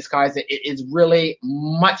want to disguise it, it is really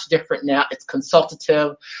much different now. It's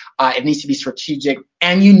consultative, it needs to be strategic,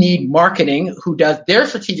 and you need marketing, who does their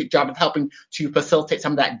strategic job of helping to facilitate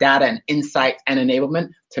some of that data and insight and enablement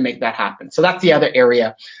to make that happen. So that's the other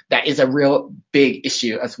area that is a real big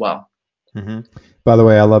issue as well. Mm-hmm. By the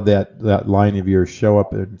way, I love that line of yours, show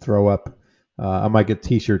up and throw up. I might get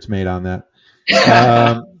t-shirts made on that.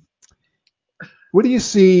 What do you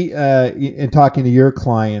see in talking to your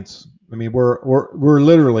clients? I mean, we're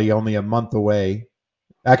literally only a month away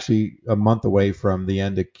from the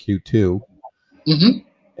end of Q2. Mm-hmm.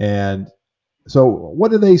 And so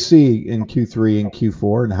what do they see in Q3 and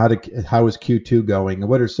Q4, and how is Q2 going? And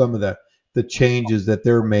what are some of the changes that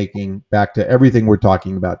they're making back to everything we're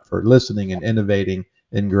talking about for listening and innovating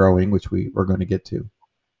and growing, which we're going to get to?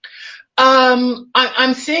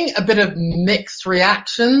 I'm seeing a bit of mixed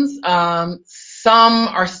reactions. Some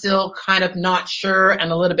are still kind of not sure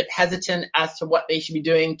and a little bit hesitant as to what they should be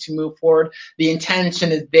doing to move forward. The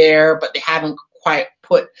intention is there, but they haven't quite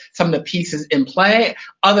put some of the pieces in play.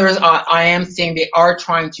 Others, I am seeing they are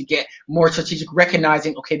trying to get more strategic,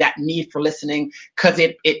 recognizing, okay, that need for listening, because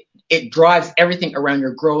it drives everything around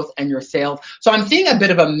your growth and your sales. So I'm seeing a bit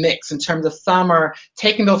of a mix in terms of some are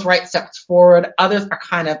taking those right steps forward. Others are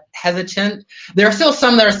kind of hesitant. There are still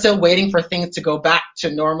some that are still waiting for things to go back to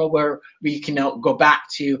normal, where we can go back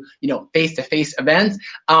to, face-to-face events.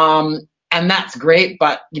 And that's great,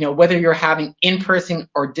 but whether you're having in-person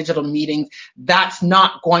or digital meetings, that's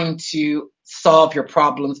not going to solve your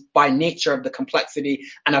problems by nature of the complexity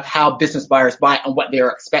and of how business buyers buy and what they are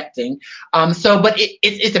expecting. But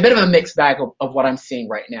it's a bit of a mixed bag of what I'm seeing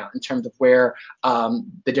right now in terms of where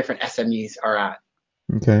the different SMEs are at.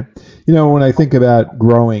 Okay. When I think about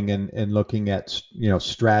growing and looking at,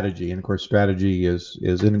 strategy, and of course strategy is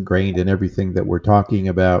ingrained in everything that we're talking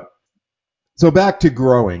about. So back to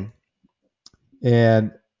growing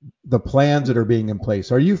and the plans that are being in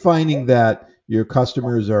place. Are you finding that your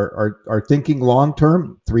customers are thinking long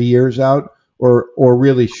term, 3 years out, or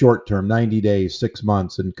really short term, 90 days, 6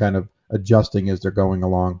 months, and kind of adjusting as they're going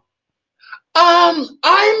along?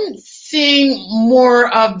 I'm seeing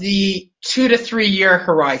more of the 2 to 3 year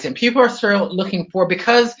horizon. People are still looking for,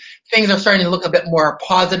 because things are starting to look a bit more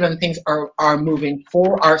positive and things are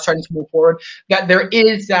starting to move forward, that there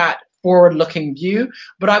is that forward-looking view,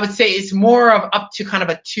 but I would say it's more of up to kind of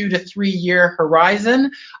a 2 to 3 year horizon.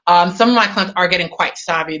 Some of my clients are getting quite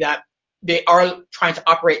savvy that they are trying to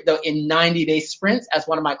operate, though, in 90-day sprints, as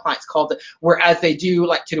one of my clients called it, whereas they do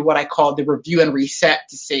like to do what I call the review and reset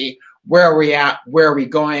to see where are we at, where are we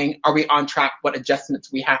going, are we on track, what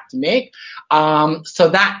adjustments we have to make. So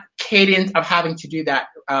that cadence of having to do that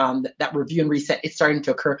review and reset is starting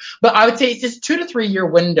to occur. But I would say it's this 2 to 3 year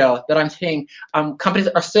window that I'm seeing companies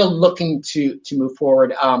are still looking to move forward,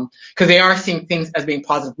 because they are seeing things as being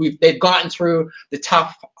positive. They've gotten through the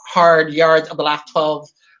tough, hard yards of the last 12,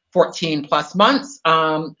 14 plus months.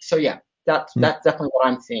 So yeah. That's definitely what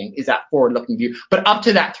I'm seeing, is that forward-looking view. But up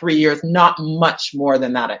to that 3 years, not much more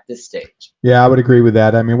than that at this stage. Yeah, I would agree with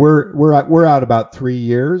that. I mean, we're out about 3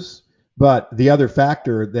 years, but the other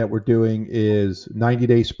factor that we're doing is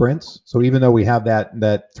 90-day sprints. So even though we have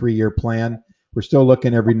that 3 year plan, We're still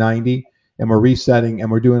looking every 90, and we're resetting, and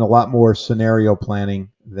we're doing a lot more scenario planning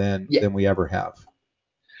than we ever have.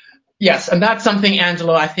 Yes, and that's something,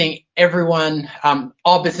 Angelo, I think everyone,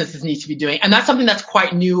 all businesses need to be doing. And that's something that's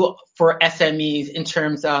quite new for SMEs in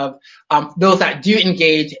terms of those that do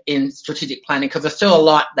engage in strategic planning, because there's still a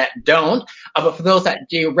lot that don't. But for those that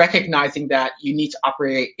do, recognizing that you need to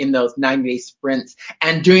operate in those 90-day sprints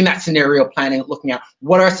and doing that scenario planning, looking at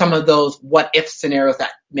what are some of those what-if scenarios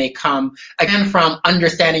that may come, again, from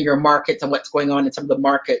understanding your markets and what's going on in some of the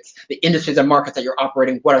markets, the industries and markets that you're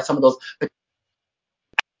operating, what are some of those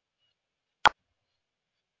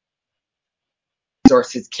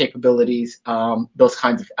resources, capabilities, those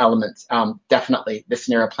kinds of elements. Definitely the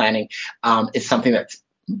scenario planning is something that's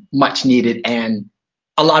much needed, and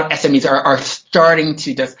a lot of SMEs are starting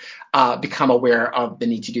to just become aware of the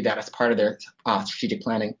need to do that as part of their strategic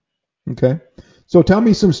planning. Okay. So tell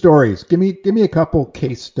me some stories. Give me a couple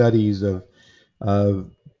case studies of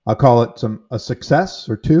I'll call it a success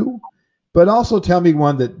or two, but also tell me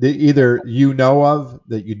one that either you know of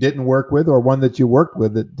that you didn't work with, or one that you worked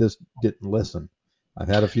with that just didn't listen. I've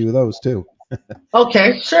had a few of those too.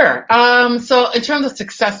 Okay, sure. So in terms of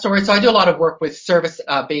success stories, so I do a lot of work with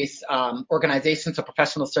service-based organizations, so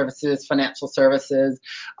professional services, financial services.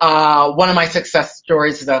 One of my success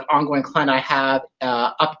stories is an ongoing client I have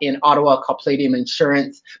up in Ottawa called Palladium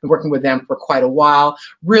Insurance. Been working with them for quite a while.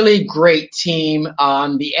 Really great team.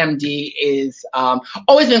 The MD is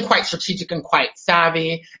always been quite strategic and quite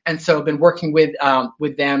savvy, and so been working with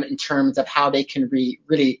them in terms of how they can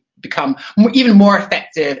really become even more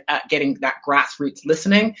effective at getting that grassroots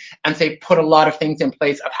listening. And so they put a lot of things in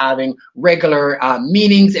place of having regular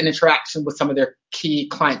meetings and interaction with some of their key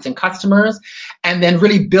clients and customers, and then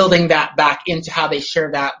really building that back into how they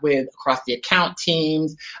share that with across the account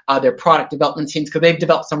teams, their product development teams, because they've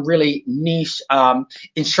developed some really niche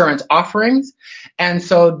insurance offerings. And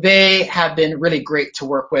so they have been really great to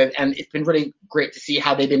work with, and it's been really great to see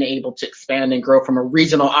how they've been able to expand and grow from a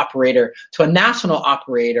regional operator to a national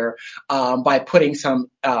operator by putting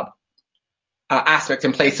some aspects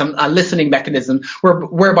in place, some listening mechanisms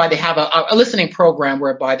whereby they have a listening program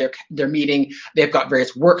whereby they're meeting, they've got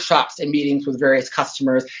various workshops and meetings with various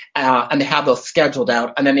customers, and they have those scheduled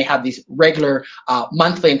out, and then they have these regular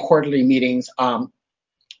monthly and quarterly meetings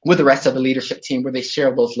with the rest of the leadership team where they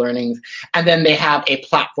share those learnings. And then they have a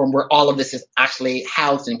platform where all of this is actually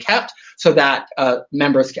housed and kept so that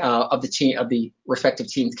members of the team, of the respective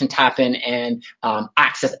teams, can tap in and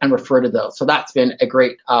access and refer to those. So that's been a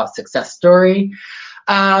great success story.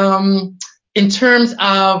 In terms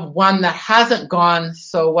of one that hasn't gone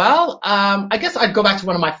so well, I guess I'd go back to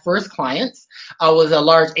one of my first clients. Was a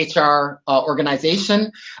large HR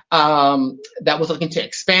organization that was looking to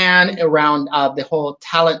expand around the whole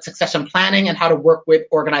talent succession planning and how to work with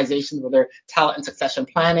organizations with their talent and succession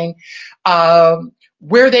planning.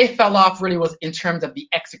 Where they fell off really was in terms of the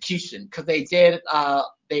execution, because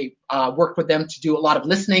they worked with them to do a lot of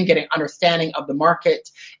listening, getting understanding of the market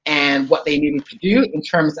and what they needed to do in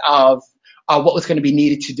terms of what was going to be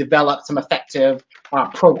needed to develop some effective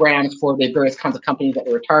programs for the various kinds of companies that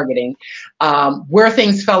they were targeting. Where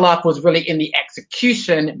things fell off was really in the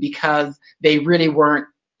execution, because they really weren't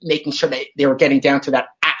making sure that they were getting down to that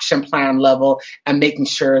action plan level and making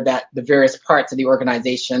sure that the various parts of the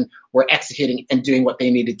organization were executing and doing what they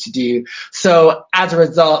needed to do. So as a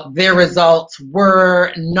result, their results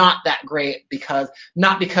were not that great,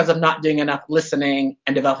 not because of not doing enough listening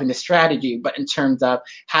and developing the strategy, but in terms of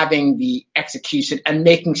having the execution and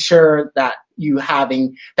making sure that you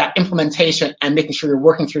having that implementation and making sure you're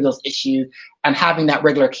working through those issues and having that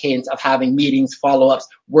regular cadence of having meetings, follow-ups,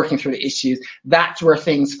 working through the issues. That's where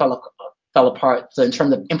things fell apart. So in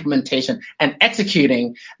terms of implementation and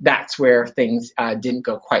executing, that's where things didn't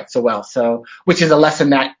go quite so well. So, which is a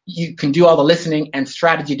lesson that you can do all the listening and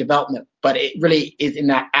strategy development, but it really is in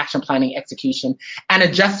that action planning, execution, and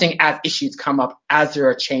adjusting as issues come up, as there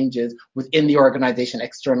are changes within the organization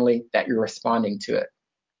externally that you're responding to it.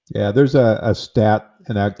 Yeah, there's a stat,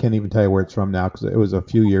 and I can't even tell you where it's from now because it was a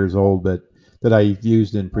few years old, but that I've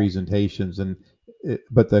used in presentations.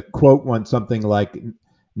 But the quote went something like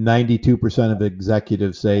 92% of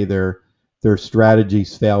executives say their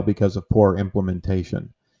strategies fail because of poor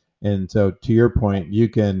implementation. And so, to your point, you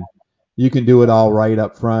can do it all right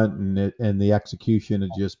up front, and the execution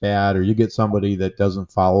is just bad, or you get somebody that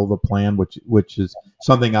doesn't follow the plan, which is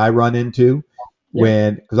something I run into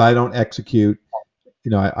because I don't execute.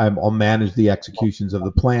 I'll manage the executions of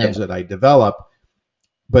the plans that I develop.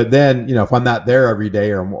 But then, if I'm not there every day,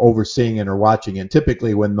 or I'm overseeing it or watching it,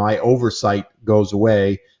 typically when my oversight goes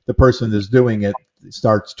away, the person that's doing it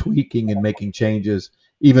starts tweaking and making changes,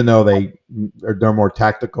 even though they're more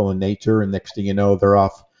tactical in nature, and next thing you know, they're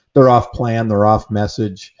off plan, they're off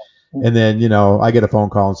message. And then, I get a phone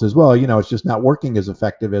call and says, well, it's just not working as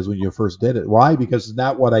effective as when you first did it. Why? Because it's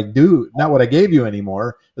not what I do, not what I gave you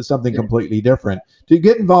anymore. It's something completely different. Do you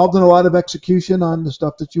get involved in a lot of execution on the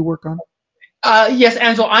stuff that you work on? Yes,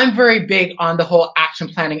 Angelo, I'm very big on the whole action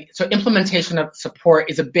planning. So implementation of support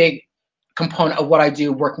is a big component of what I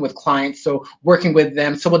do working with clients. So working with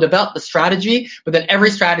them. So we'll develop the strategy, but then every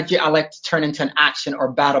strategy I like to turn into an action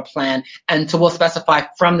or battle plan. And so we'll specify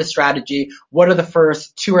from the strategy, what are the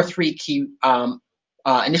first 2 or 3 key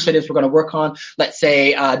initiatives we're going to work on. Let's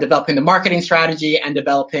say developing the marketing strategy and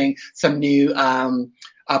developing some new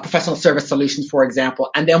professional service solutions, for example.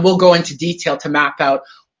 And then we'll go into detail to map out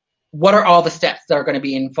what are all the steps that are going to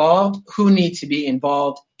be involved, who needs to be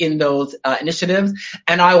involved in those initiatives.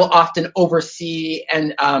 And I will often oversee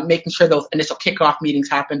and making sure those initial kickoff meetings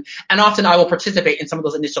happen. And often I will participate in some of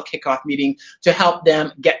those initial kickoff meetings to help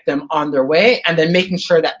them get them on their way, and then making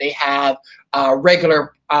sure that they have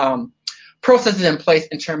regular processes in place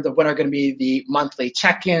in terms of what are going to be the monthly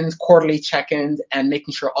check-ins, quarterly check-ins, and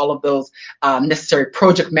making sure all of those necessary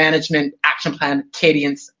project management, action plan,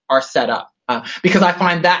 cadence are set up. Because I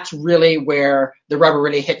find that's really where the rubber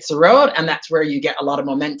really hits the road, and that's where you get a lot of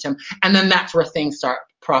momentum, and then that's where things start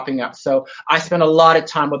propping up. So I spend a lot of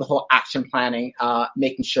time with the whole action planning,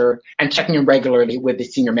 making sure and checking in regularly with the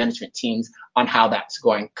senior management teams on how that's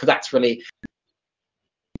going, because that's really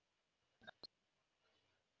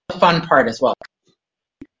the fun part as well.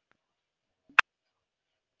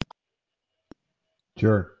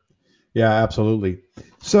 Sure. Yeah, absolutely.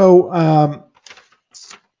 So,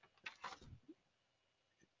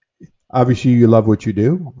 obviously, you love what you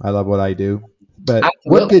do. I love what I do. But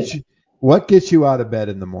Absolutely. what gets you out of bed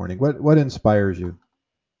in the morning? What inspires you?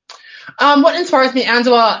 What inspires me,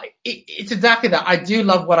 Angela, it's exactly that. I do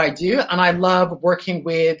love what I do, and I love working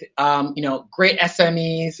with, great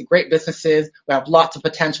SMEs, great businesses who have lots of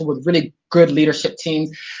potential with really good leadership teams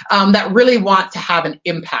that really want to have an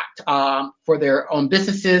impact for their own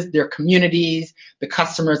businesses, their communities, the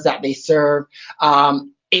customers that they serve.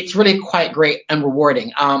 It's really quite great and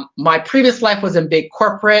rewarding. My previous life was in big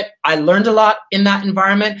corporate. I learned a lot in that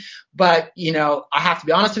environment, but, I have to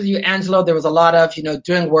be honest with you, Angelo, there was a lot of,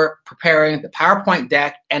 doing work, preparing the PowerPoint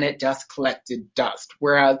deck, and it just collected dust.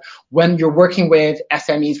 Whereas when you're working with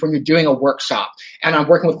SMEs, when you're doing a workshop, and I'm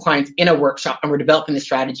working with clients in a workshop, and we're developing the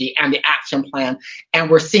strategy and the action plan, and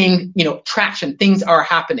we're seeing, traction, things are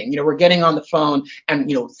happening. We're getting on the phone and,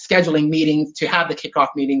 scheduling meetings to have the kickoff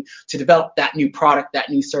meeting to develop that new product, that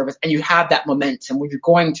new service, and you have that momentum when you're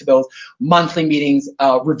going to those monthly meetings,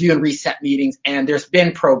 review and reset meetings, and there's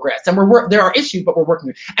been progress. And there are issues, but we're working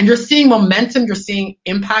with. And you're seeing momentum, you're seeing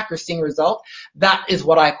impact, you're seeing results. That is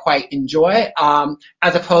what I quite enjoy,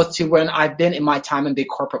 as opposed to when I've been in my time in big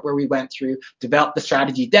corporate, where we went through, developed the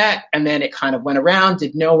strategy deck, and then it kind of went around,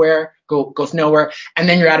 goes nowhere. And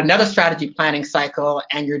then you're at another strategy planning cycle,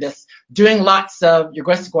 and you're just doing you're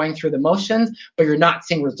just going through the motions, but you're not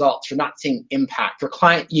seeing results. You're not seeing impact. Your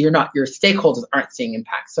stakeholders aren't seeing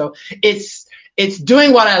impact. So it's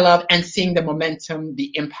doing what I love and seeing the momentum,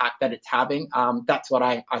 the impact that it's having. That's what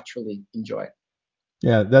I truly enjoy.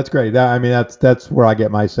 Yeah, that's great. That's where I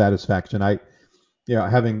get my satisfaction.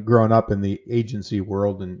 Having grown up in the agency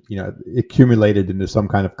world and, accumulated into some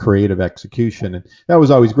kind of creative execution, and that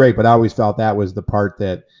was always great, but I always felt that was the part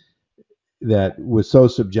that was so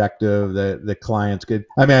subjective that the clients could,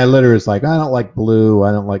 I literally was like, I don't like blue.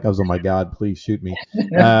 I was, oh my God, please shoot me.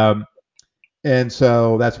 And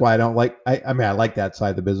so that's why I don't like, I like that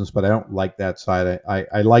side of the business, but I don't like that side.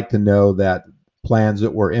 I like to know that plans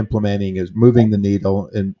that we're implementing is moving the needle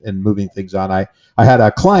and moving things on. I had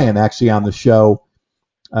a client actually on the show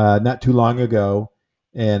not too long ago,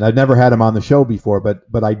 and I'd never had him on the show before,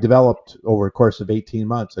 but I developed over a course of 18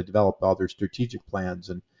 months, I developed all their strategic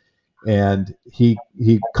plans, and he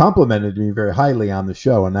complimented me very highly on the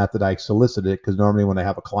show, and not that I solicited it, because normally when I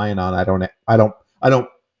have a client on, I don't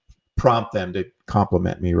prompt them to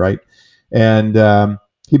compliment me, right? And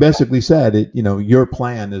he basically said, your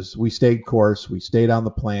plan is, we stayed course, we stayed on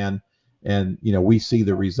the plan, and we see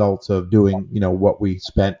the results of doing what we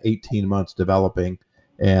spent 18 months developing.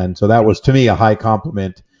 And so that was, to me, a high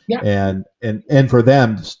compliment. Yeah. And for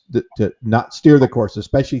them to not steer the course,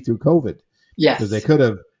 especially through COVID. Yes. Because they could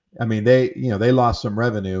have, they lost some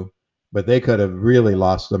revenue, but they could have really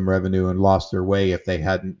lost some revenue and lost their way if they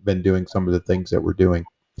hadn't been doing some of the things that we're doing.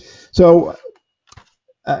 So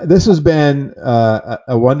this has been a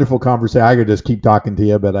wonderful conversation. I could just keep talking to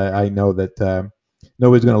you, but I know that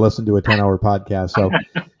nobody's going to listen to a 10-hour podcast.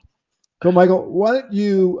 So Michael, why don't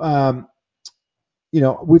you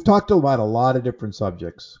we've talked about a lot of different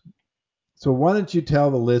subjects. So why don't you tell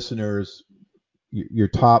the listeners your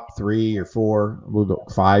top 3 or 4, we'll go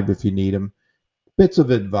 5 if you need them, bits of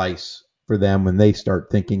advice for them when they start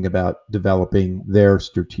thinking about developing their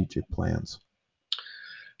strategic plans?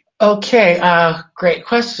 Okay, great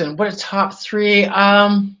question. What are top 3?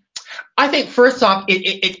 I think first off,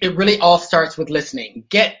 it really all starts with listening.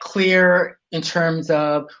 Get clear in terms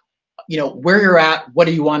of where you're at, what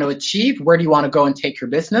do you want to achieve, where do you want to go and take your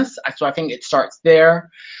business. So I think it starts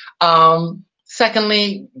there.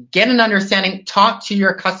 Secondly, get an understanding, talk to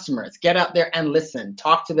your customers, get out there and listen,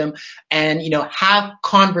 talk to them, and have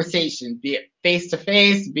conversations, be it face to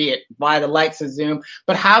face, be it via the likes of Zoom,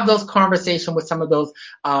 but have those conversations with some of those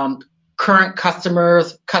current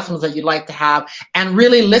customers that you'd like to have, and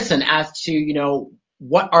really listen as to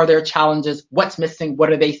what are their challenges, what's missing,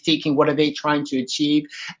 what are they seeking, what are they trying to achieve,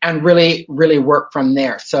 and really, really work from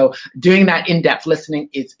there. So doing that in-depth listening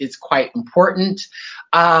is quite important.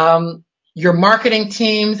 Your marketing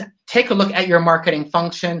teams, take a look at your marketing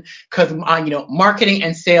function, because marketing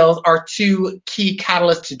and sales are 2 key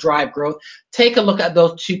catalysts to drive growth. Take a look at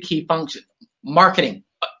those 2 key functions. Marketing.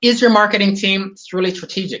 Is your marketing team truly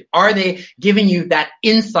strategic? Are they giving you that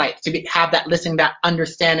insight to have that listening, that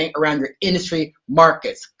understanding around your industry,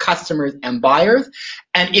 markets, customers, and buyers?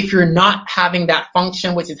 And if you're not having that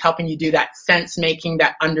function, which is helping you do that sense making,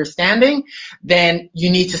 that understanding, then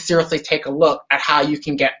you need to seriously take a look at how you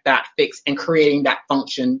can get that fixed and creating that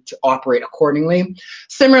function to operate accordingly.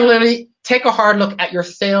 Similarly, take a hard look at your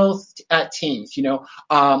sales teams.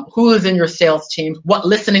 Who is in your sales teams? What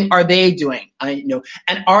listening are they doing?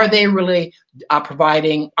 And are they really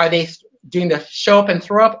providing? Are they doing the show up and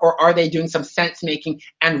throw up, or are they doing some sense making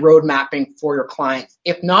and road mapping for your clients?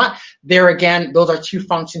 If not, there again, those are 2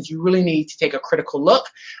 functions you really need to take a critical look,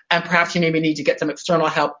 and perhaps you maybe need to get some external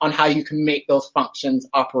help on how you can make those functions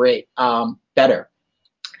operate better.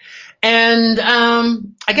 And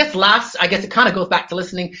I guess it kind of goes back to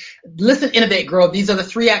listening. Listen, innovate, grow. These are the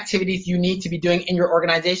 3 activities you need to be doing in your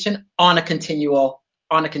organization on a continual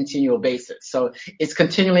basis. So it's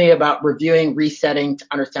continually about reviewing, resetting to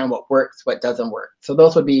understand what works, what doesn't work. So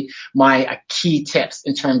those would be my key tips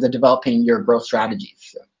in terms of developing your growth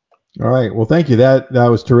strategies. All right. Well, thank you. That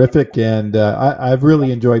was terrific, and I've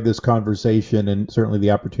really enjoyed this conversation, and certainly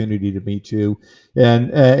the opportunity to meet you.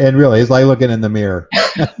 And really, it's like looking in the mirror.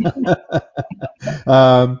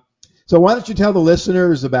 So why don't you tell the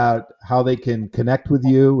listeners about how they can connect with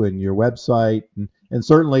you and your website, and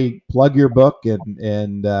certainly plug your book.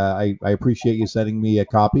 And I appreciate you sending me a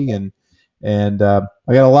copy, and I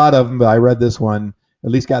got a lot of them, but I read this one,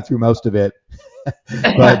 at least got through most of it.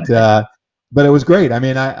 But it was great. I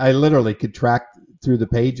mean, I literally could track through the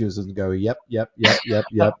pages and go, yep.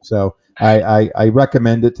 So I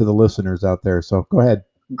recommend it to the listeners out there. So go ahead.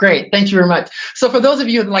 Great. Thank you very much. So for those of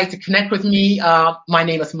you who'd like to connect with me, my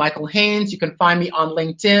name is Michael Haynes. You can find me on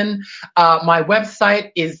LinkedIn. My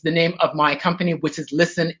website is the name of my company, which is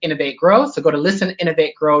Listen, Innovate, Grow. So go to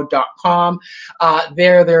listeninnovategrow.com.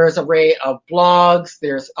 There's an array of blogs,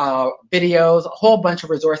 there's videos, a whole bunch of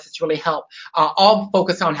resources to really help, all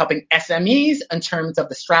focused on helping SMEs in terms of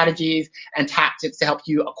the strategies and tactics to help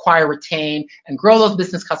you acquire, retain, and grow those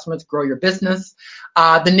business customers, grow your business.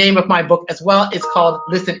 The name of my book as well is called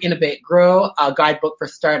Listen, Innovate, Grow, a guidebook for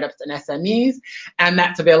startups and SMEs. And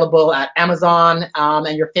that's available at Amazon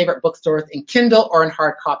and your favorite bookstores in Kindle or in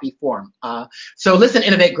hard copy form. So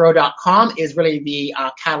listeninnovategrow.com is really the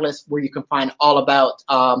catalyst where you can find all about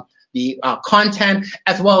the content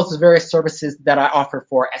as well as the various services that I offer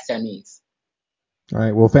for SMEs. All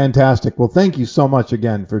right. Well, fantastic. Well, thank you so much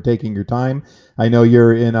again for taking your time. I know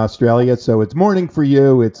you're in Australia, so it's morning for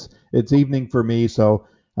you. It's evening for me. So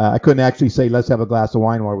I couldn't actually say let's have a glass of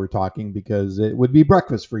wine while we're talking, because it would be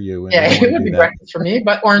breakfast for you. Yeah, it would be breakfast for me,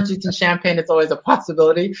 but orange juice and champagne is always a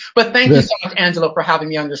possibility. But thank you so much, Angelo, for having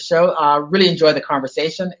me on the show. Really enjoyed the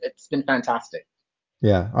conversation. It's been fantastic.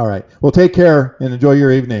 Yeah. All right. Well, take care and enjoy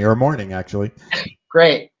your evening, or morning, actually.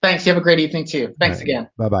 Great. Thanks. You have a great evening, too. Thanks again.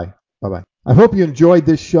 Bye-bye. Bye-bye. I hope you enjoyed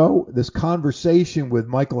this show, this conversation with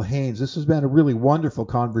Michael Haynes. This has been a really wonderful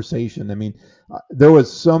conversation. I mean, there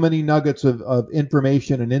was so many nuggets of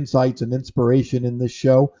information and insights and inspiration in this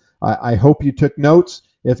show. I hope you took notes.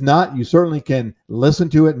 If not, you certainly can listen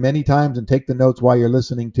to it many times and take the notes while you're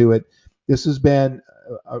listening to it. This has been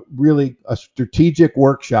really a strategic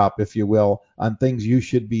workshop, if you will, on things you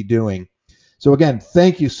should be doing. So again,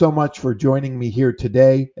 thank you so much for joining me here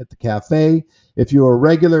today at the cafe. If you're a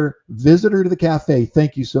regular visitor to the cafe,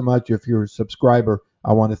 thank you so much. If you're a subscriber,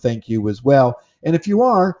 I want to thank you as well. And if you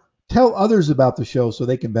are, tell others about the show so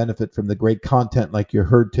they can benefit from the great content like you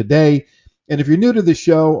heard today. And if you're new to the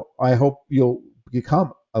show, I hope you'll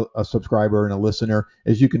become a subscriber and a listener.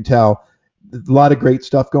 As you can tell, a lot of great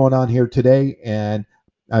stuff going on here today. And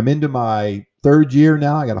I'm into my third year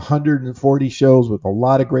now. I got 140 shows with a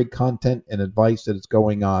lot of great content and advice that is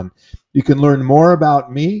going on. You can learn more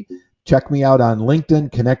about me. Check me out on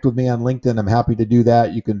LinkedIn. Connect with me on LinkedIn. I'm happy to do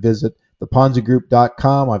that. You can visit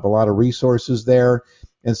theponzigroup.com. I have a lot of resources there.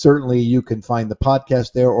 And certainly you can find the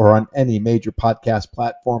podcast there or on any major podcast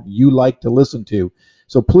platform you like to listen to.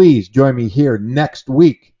 So please join me here next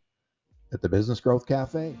week at the Business Growth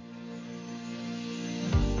Cafe.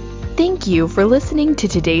 Thank you for listening to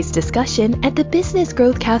today's discussion at the Business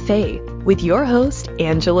Growth Cafe with your host,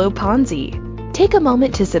 Angelo Ponzi. Take a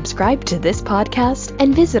moment to subscribe to this podcast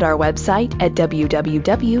and visit our website at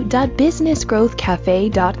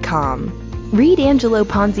www.businessgrowthcafe.com. Read Angelo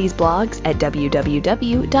Ponzi's blogs at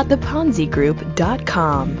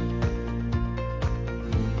www.theponzigroup.com.